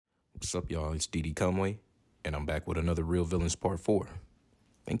What's up, y'all? It's Conway, and I'm back with another Real Villains Part 4.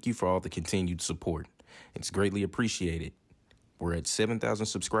 Thank you for all the continued support. It's greatly appreciated. We're at 7,000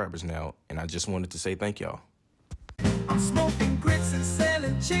 subscribers now, and I just wanted to say thank y'all. I'm smoking grits and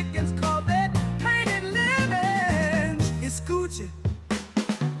selling chickens, call that painted lemons. It's Gucci.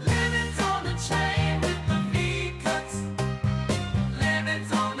 Lemons on the chain with the V cuts.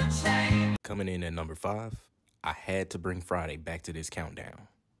 Lemons on the chain. Coming in at number 5, I had to bring Friday back to this countdown.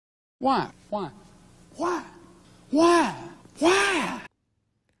 Why?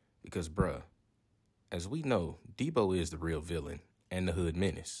 Because, bruh, as we know, Debo is the real villain and the hood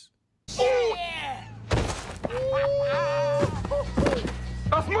menace. Yeah!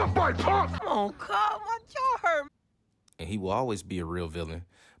 That's my fight, punk! Oh, come on, y'all hurt me. And he will always be a real villain,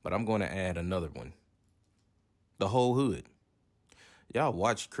 but I'm going to add another one. The whole hood. Y'all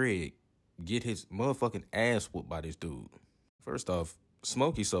watch Craig get his motherfucking ass whooped by this dude. First off,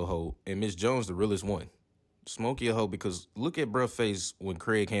 Smokey so hoe and Miss Jones the realest one. Smokey a hoe because look at bruh face when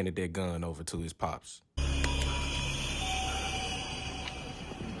Craig handed that gun over to his pops. This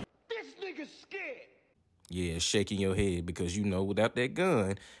nigga's scared. Yeah, shaking your head because you know without that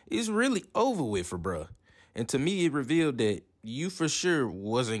gun, it's really over with for bruh. And to me, it revealed that you for sure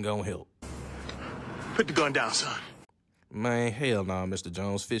wasn't gonna help. Put the gun down, son. Man, hell nah, Mr.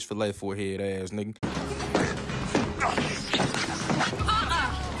 Jones. Fish fillet forehead ass nigga.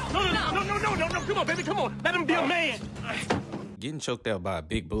 No, come on, baby, come on. Let him be a man. Getting choked out by a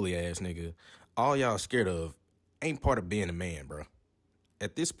big bully ass nigga, all y'all scared of, ain't part of being a man, bro.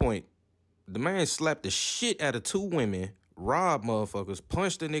 At this point, the man slapped the shit out of 2 women, robbed motherfuckers,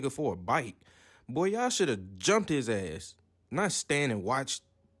 punched a nigga for a bite. Boy, y'all should have jumped his ass, not stand and watch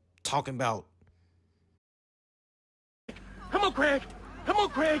talking about. Come on, Craig. Come on,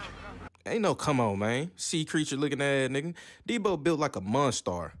 Craig. Ain't no come on, man. Sea creature looking at nigga. Debo built like a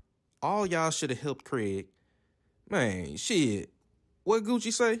monster. All y'all should have helped Craig. Man, shit. What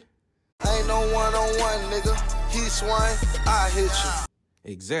Gucci say? Ain't no one-on-one, nigga. He swing, I hit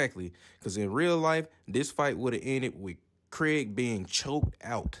you. Exactly. Because in real life, this fight would have ended with Craig being choked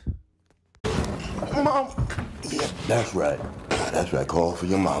out. Mom. Yeah, that's right. That's right. Call for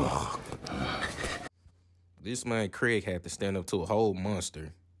your mama. This man Craig had to stand up to a whole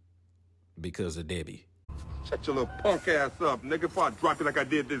monster because of Debbie. Shut your little punk ass up, nigga, before I drop you like I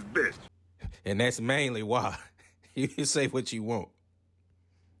did this bitch. And that's mainly why. You can say what you want.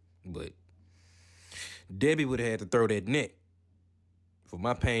 But Debbie would have had to throw that neck for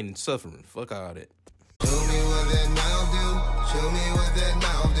my pain and suffering. Fuck all that. Show me what that now do. Show me what that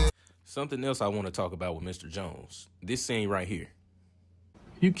now do. Something else I want to talk about with Mr. Jones. This scene right here.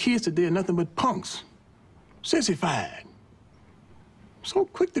 You kids today are nothing but punks. Sissified. So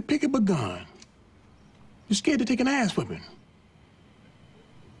quick to pick up a gun. You're scared to take an ass whipping.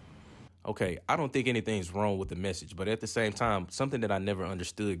 Okay, I don't think anything's wrong with the message, but at the same time, something that I never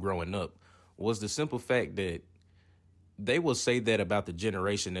understood growing up was the simple fact that they will say that about the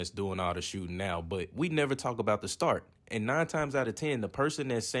generation that's doing all the shooting now, but we never talk about the start. And 9 times out of 10, the person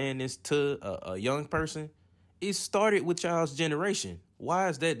that's saying this to a young person, it started with y'all's generation. Why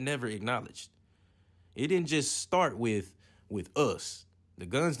is that never acknowledged? It didn't just start with us. The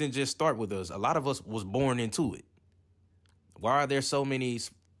guns didn't just start with us. A lot of us was born into it. Why are there so many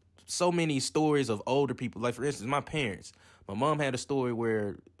stories of older people? Like, for instance, my parents. My mom had a story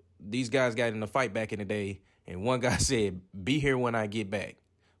where these guys got in a fight back in the day, and one guy said, "Be here when I get back."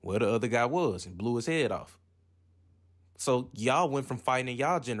 Well, the other guy was and blew his head off. So y'all went from fighting in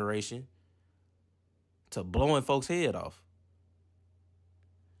y'all generation to blowing folks' head off.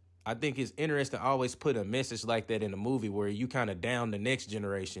 I think it's interesting to always put a message like that in a movie where you kind of down the next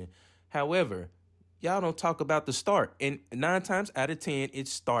generation. However, y'all don't talk about the start. And 9 times out of 10, it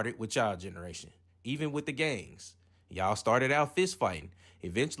started with y'all generation. Even with the gangs. Y'all started out fist fighting.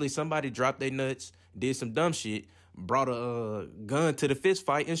 Eventually, somebody dropped their nuts, did some dumb shit, brought a gun to the fist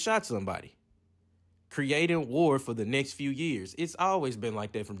fight and shot somebody. Creating war for the next few years. It's always been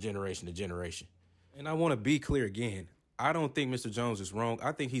like that from generation to generation. And I want to be clear again. I don't think Mr. Jones is wrong.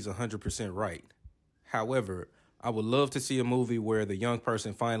 I think he's 100% right. However, I would love to see a movie where the young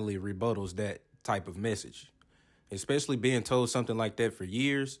person finally rebuttals that type of message. Especially being told something like that for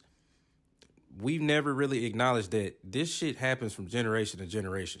years. We've never really acknowledged that this shit happens from generation to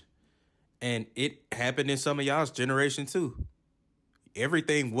generation. And it happened in some of y'all's generation too.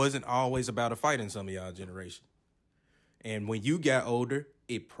 Everything wasn't always about a fight in some of y'all generation. And when you got older,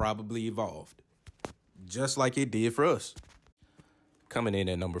 it probably evolved. Just like it did for us. Coming in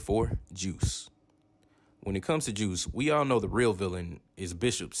at number 4, Juice. When it comes to Juice, we all know the real villain is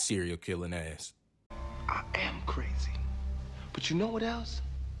Bishop's serial killing ass. I am crazy. But you know what else?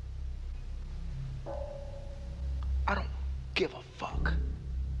 I don't give a fuck.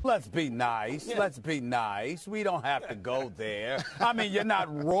 Let's be nice. Yeah. Let's be nice. We don't have to go there. I mean, you're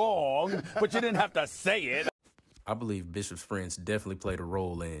not wrong, but you didn't have to say it. I believe Bishop's friends definitely played a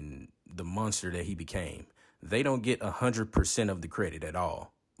role in the monster that he became. They don't get 100% of the credit at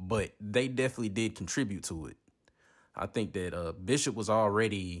all, but they definitely did contribute to it. I think that Bishop was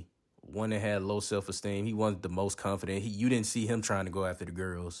already one that had low self-esteem. He wasn't the most confident. You didn't see him trying to go after the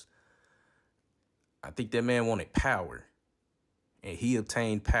girls. I think that man wanted power, and he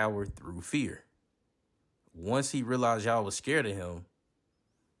obtained power through fear. Once he realized y'all was scared of him,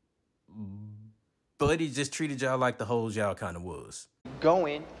 Buddy just treated y'all like the hoes y'all kind of was. Go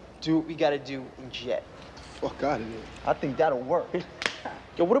in, do what we gotta do, and jet. Fuck out of here. I think that'll work.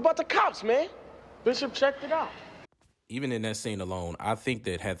 Yo, what about the cops, man? Bishop checked it out. Even in that scene alone, I think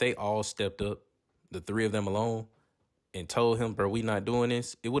that had they all stepped up, the three of them alone, and told him, bro, we not doing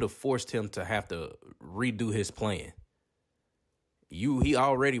this, it would have forced him to have to redo his plan. He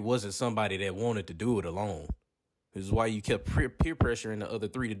already wasn't somebody that wanted to do it alone. This is why you kept peer pressuring the other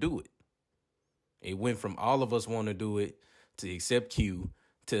three to do it. It went from all of us wanting to do it to accept Q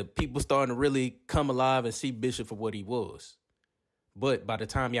to people starting to really come alive and see Bishop for what he was. But by the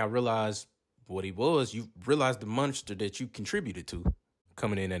time y'all realized what he was, you realized the monster that you contributed to.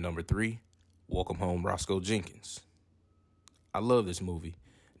 Coming in at number 3, Welcome Home, Roscoe Jenkins. I love this movie.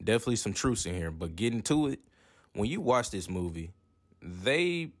 Definitely some truths in here, but getting to it, when you watch this movie,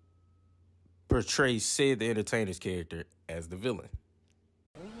 they portray Sid the Entertainer's character as the villain.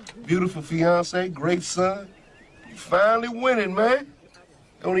 Beautiful fiance, great son. You finally winning, man.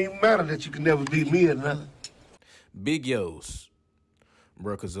 Don't even matter that you can never beat me or nothing. Big Yo's.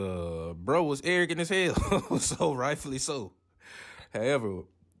 Bro, because bro was arrogant as hell, so rightfully so. However,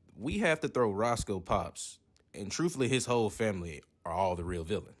 we have to throw Roscoe Pops, and truthfully, his whole family are all the real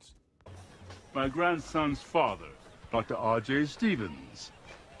villains. My grandson's father, Dr. R.J. Stevens.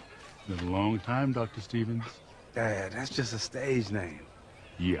 Been a long time, Dr. Stevens. Dad, that's just a stage name.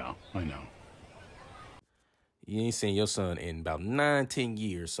 Yeah, I know. You ain't seen your son in about 9-10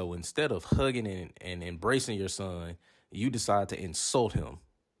 years, so instead of hugging and embracing your son, you decide to insult him.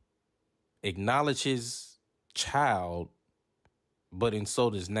 Acknowledge his child, but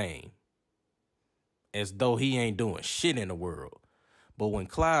insult his name. As though he ain't doing shit in the world. But when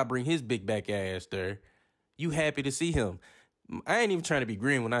Clyde bring his big back ass there, you happy to see him. I ain't even trying to be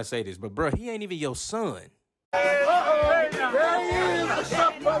green when I say this, but bro, he ain't even your son.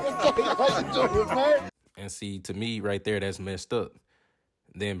 And see, to me, right there, that's messed up.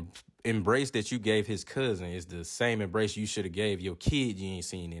 The embrace that you gave his cousin is the same embrace you should have gave your kid you ain't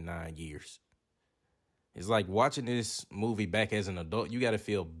seen in 9 years. It's like watching this movie back as an adult, you got to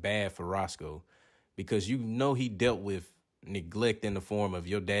feel bad for Roscoe because you know he dealt with neglect in the form of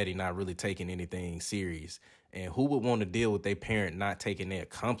your daddy not really taking anything serious. And who would want to deal with their parent not taking their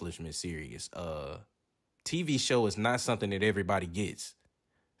accomplishment serious? TV show is not something that everybody gets.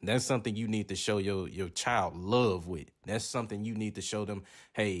 That's something you need to show your child love with. That's something you need to show them,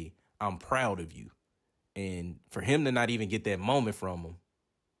 hey, I'm proud of you. And for him to not even get that moment from him,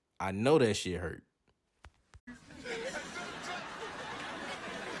 I know that shit hurt.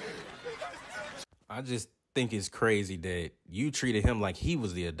 I just think it's crazy that you treated him like he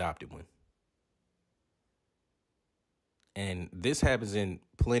was the adopted one. And this happens in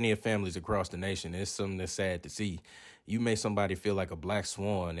plenty of families across the nation. It's something that's sad to see. You make somebody feel like a black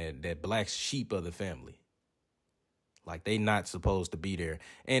swan, that black sheep of the family. Like they not supposed to be there.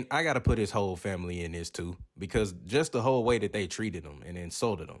 And I got to put his whole family in this too, because just the whole way that they treated him and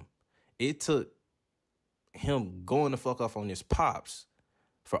insulted him, it took him going the fuck off on his pops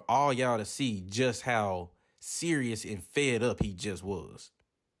for all y'all to see just how serious and fed up he just was.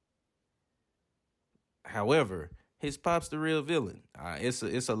 However, his pop's the real villain.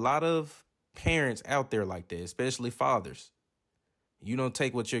 It's a lot of parents out there like that, especially fathers. You don't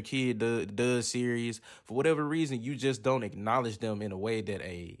take what your kid does serious. For whatever reason, you just don't acknowledge them in a way that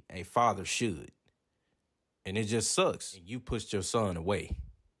a father should. And it just sucks. You pushed your son away.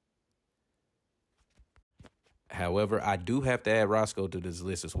 However, I do have to add Roscoe to this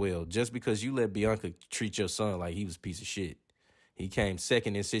list as well. Just because you let Bianca treat your son like he was a piece of shit. He came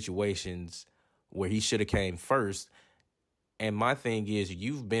second in situations where he should have came first. And my thing is,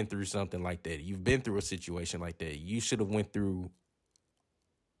 you've been through something like that. You've been through a situation like that. You should have went through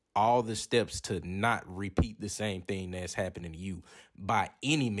all the steps to not repeat the same thing that's happening to you by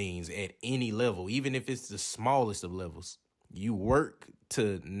any means at any level, even if it's the smallest of levels. You work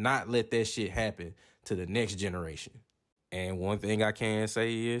to not let that shit happen to the next generation. And one thing I can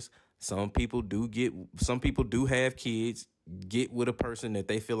say is some people do have kids get with a person that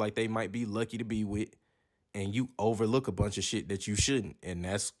they feel like they might be lucky to be with, and you overlook a bunch of shit that you shouldn't. And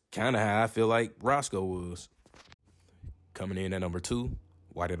that's kind of how I feel like Roscoe was. Coming in at number 2,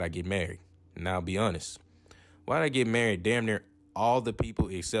 why did I get married? Now, I'll be honest. Why did I get married? Damn near all the people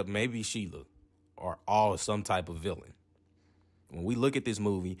except maybe Sheila are all some type of villain. When we look at this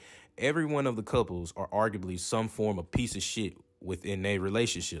movie, every one of the couples are arguably some form of piece of shit within their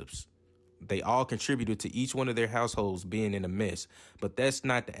relationships. They all contributed to each one of their households being in a mess, but that's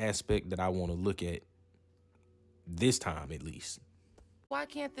not the aspect that I want to look at this time, at least. Why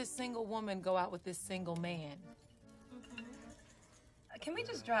can't this single woman go out with this single man? Can we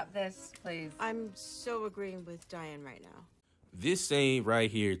just drop this, please? I'm so agreeing with Diane right now. This scene right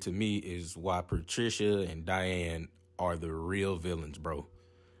here, to me, is why Patricia and Diane are the real villains, bro.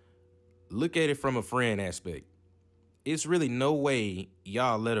 Look at it from a friend aspect. It's really no way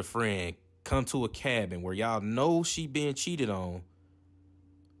y'all let a friend come to a cabin where y'all know she being cheated on,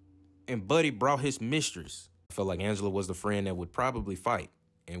 and Buddy brought his mistress. I felt like Angela was the friend that would probably fight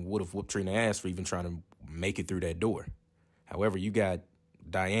and would have whooped Trina's ass for even trying to make it through that door. However, you got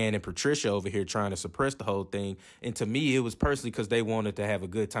Diane and Patricia over here trying to suppress the whole thing. And to me, it was personally because they wanted to have a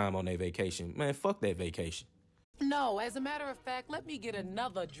good time on their vacation. Man, fuck that vacation. No, as a matter of fact, let me get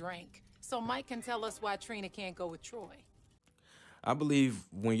another drink so Mike can tell us why Trina can't go with Troy. I believe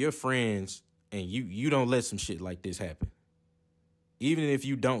when you're friends and you don't let some shit like this happen, even if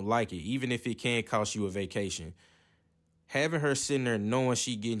you don't like it, even if it can cost you a vacation, having her sitting there knowing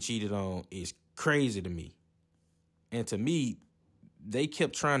she getting cheated on is crazy to me. And to me, they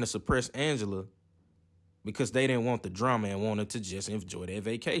kept trying to suppress Angela because they didn't want the drama and wanted to just enjoy their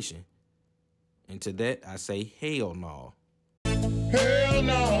vacation. And to that, I say, hell no. Hell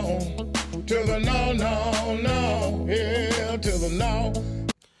no. To the no, no, no. Hell to the no.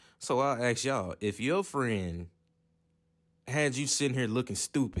 So I'll ask y'all, if your friend had you sitting here looking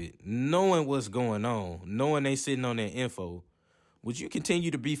stupid, knowing what's going on, knowing they sitting on their info, would you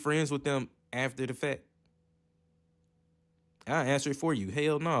continue to be friends with them after the fact? I'll answer it for you.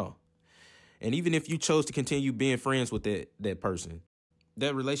 Hell no. And even if you chose to continue being friends with that person,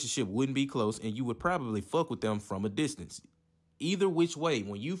 that relationship wouldn't be close and you would probably fuck with them from a distance. Either which way,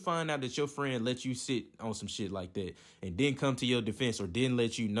 when you find out that your friend let you sit on some shit like that and didn't come to your defense or didn't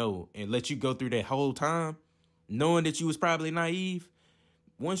let you know and let you go through that whole time, knowing that you was probably naive,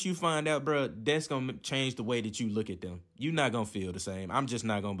 once you find out, bro, that's going to change the way that you look at them. You're not going to feel the same. I'm just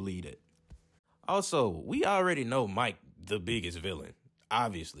not going to believe it. Also, we already know Mike the biggest villain.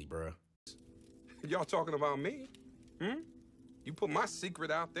 Obviously, bro. Y'all talking about me? You put my secret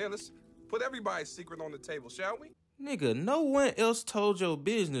out there. Let's put everybody's secret on the table, shall we? Nigga, no one else told your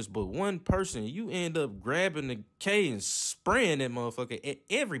business but one person. You end up grabbing the K and spraying that motherfucker at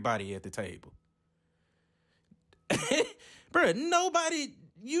everybody at the table. Bruh, nobody,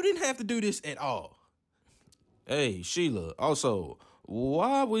 you didn't have to do this at all. Hey, Sheila, also,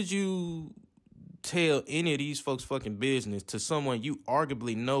 why would you tell any of these folks' fucking business to someone you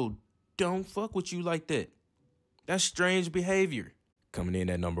arguably know don't fuck with you like that? That's strange behavior. Coming in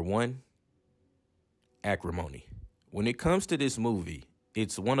at number 1, acrimony. When it comes to this movie,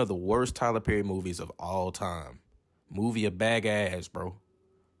 it's one of the worst Tyler Perry movies of all time. Movie a bag of ass, bro.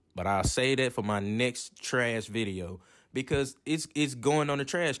 But I'll say that for my next trash video because it's going on the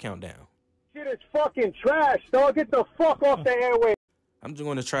trash countdown. Shit is fucking trash, dog. Get the fuck off the airway. I'm just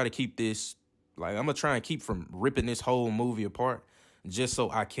going to try to keep this, I'm going to try and keep from ripping this whole movie apart just so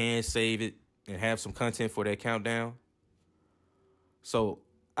I can save it and have some content for that countdown. So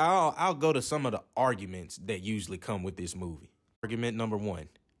I'll go to some of the arguments that usually come with this movie. Argument number 1.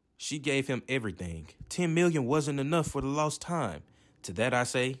 She gave him everything. $10 million wasn't enough for the lost time. To that I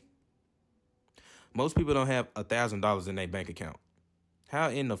say, most people don't have $1,000 in their bank account. How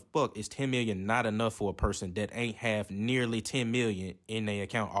in the fuck is $10 million not enough for a person that ain't have nearly $10 million in their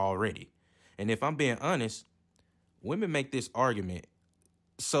account already? And if I'm being honest, women make this argument,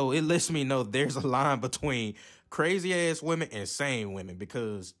 so it lets me know there's a line between crazy ass women and sane women,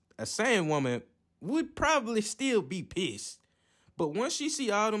 because a sane woman would probably still be pissed. But once she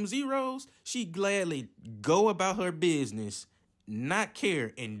see all them zeros, she gladly go about her business, not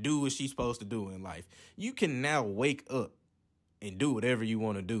care, and do what she's supposed to do in life. You can now wake up and do whatever you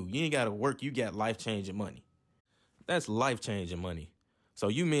want to do. You ain't got to work. You got life-changing money. That's life-changing money. So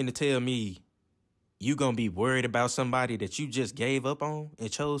you mean to tell me you gonna be worried about somebody that you just gave up on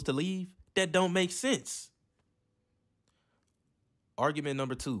and chose to leave? That don't make sense. Argument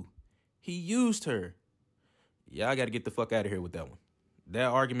number 2. He used her. Y'all got to get the fuck out of here with that one. That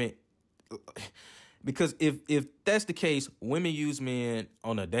argument, because if that's the case, women use men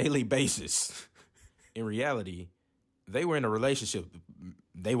on a daily basis. In reality, They were in a relationship.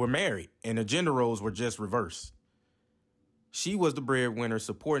 They were married, and the gender roles were just reversed. She was the breadwinner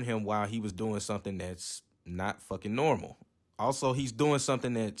supporting him while he was doing something that's not fucking normal. Also, he's doing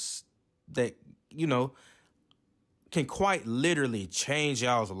something that, you know, can quite literally change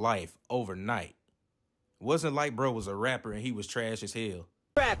y'all's life overnight. It wasn't like bro was a rapper and he was trash as hell.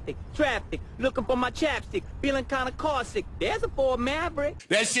 Traffic, looking for my chapstick, feeling kind of car sick. There's a Ford Maverick.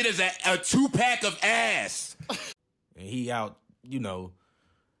 That shit is a 2-pack of ass. And he out, you know,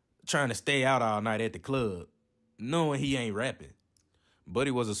 trying to stay out all night at the club, knowing he ain't rapping.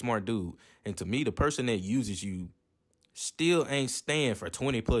 Buddy was a smart dude. And to me, the person that uses you still ain't staying for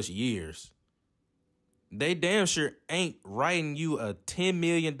 20 plus years. They damn sure ain't writing you a $10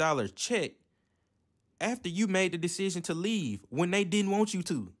 million check after you made the decision to leave when they didn't want you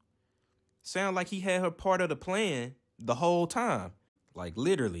to. Sound like he had her part of the plan the whole time. Like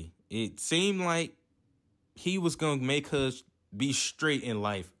literally, it seemed like he was going to make her be straight in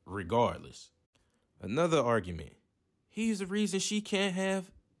life regardless. Another argument. He's the reason she can't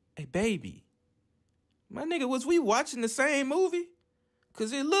have a baby. My nigga, was we watching the same movie?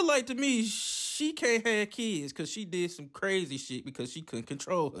 Because it looked like to me she can't have kids because she did some crazy shit because she couldn't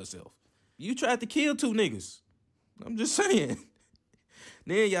control herself. You tried to kill 2 niggas. I'm just saying.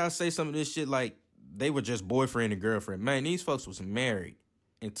 Then y'all say some of this shit like they were just boyfriend and girlfriend. Man, these folks was married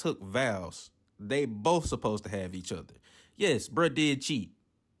and took vows. They both supposed to have each other. Yes, bruh did cheat.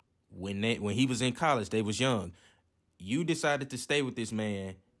 When he was in college, they was young. You decided to stay with this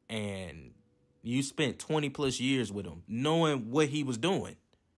man and you spent 20 plus years with him, knowing what he was doing.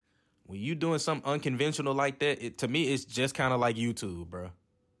 When you doing something unconventional like that, to me, it's just kind of like YouTube, bro.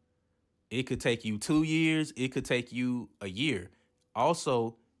 It could take you 2 years. It could take you a year.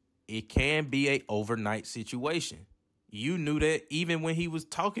 Also, it can be a overnight situation. You knew that even when he was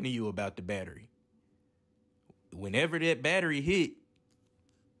talking to you about the battery. Whenever that battery hit,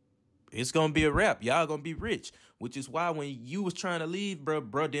 it's going to be a wrap. Y'all going to be rich, which is why when you was trying to leave,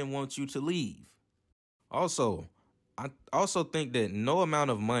 bro didn't want you to leave. Also, I also think that no amount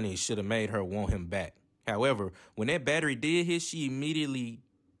of money should have made her want him back. However, when that battery did hit, she immediately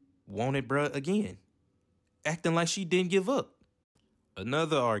wanted bruh again, acting like she didn't give up.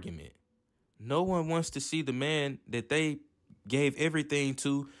 Another argument. No one wants to see the man that they gave everything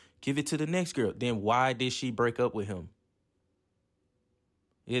to give it to the next girl. Then why did she break up with him?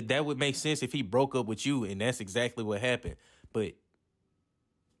 That would make sense if he broke up with you and that's exactly what happened. But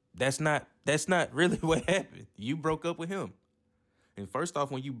that's not really what happened. You broke up with him. And first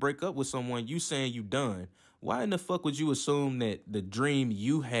off, when you break up with someone, you saying you done. Why in the fuck would you assume that the dream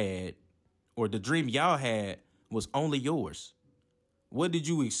you had or the dream y'all had was only yours? What did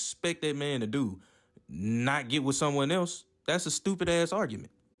you expect that man to do? Not get with someone else? That's a stupid ass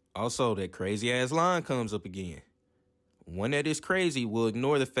argument. Also, that crazy ass line comes up again. One that is crazy will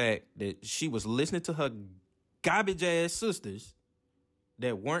ignore the fact that she was listening to her garbage ass sisters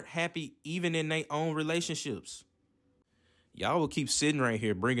that weren't happy even in their own relationships. Y'all will keep sitting right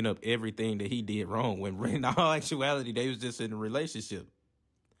here bringing up everything that he did wrong when in all actuality, they was just in a relationship.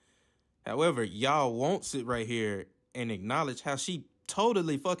 However, y'all won't sit right here and acknowledge how she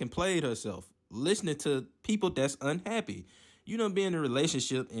totally fucking played herself, listening to people that's unhappy. You don't be in a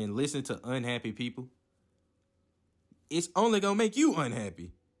relationship and listen to unhappy people. It's only gonna make you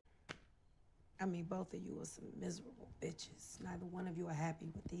unhappy. I mean, both of you are some miserable bitches. Neither one of you are happy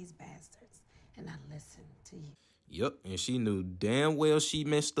with these bastards. And I listen to you. Yep, and she knew damn well she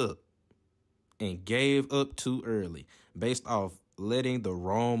messed up and gave up too early based off letting the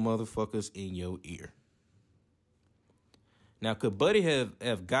wrong motherfuckers in your ear. Now, could Buddy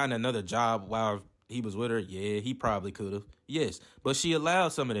have gotten another job while he was with her? Yeah, he probably could have. Yes, but she allowed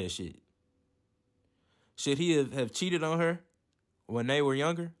some of that shit. Should he have cheated on her when they were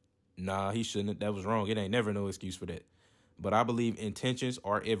younger? Nah, he shouldn't. That was wrong. It ain't never no excuse for that. But I believe intentions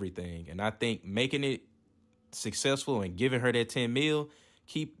are everything. And I think making it successful and giving her that 10 mil,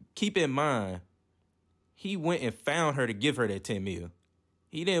 keep in mind, he went and found her to give her that 10 mil.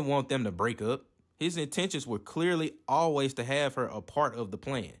 He didn't want them to break up. His intentions were clearly always to have her a part of the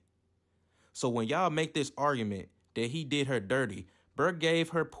plan. So when y'all make this argument that he did her dirty, Burke gave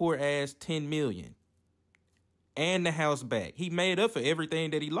her poor ass 10 million and the house back. He made up for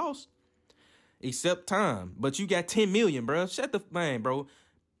everything that he lost except time. But you got 10 million, bro. Shut the man, bro.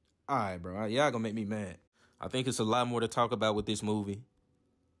 All right, bro. Y'all gonna make me mad. I think it's a lot more to talk about with this movie.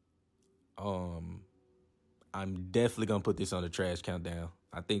 I'm definitely gonna put this on the trash countdown.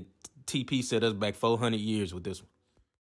 I think TP set us back 400 years with this one.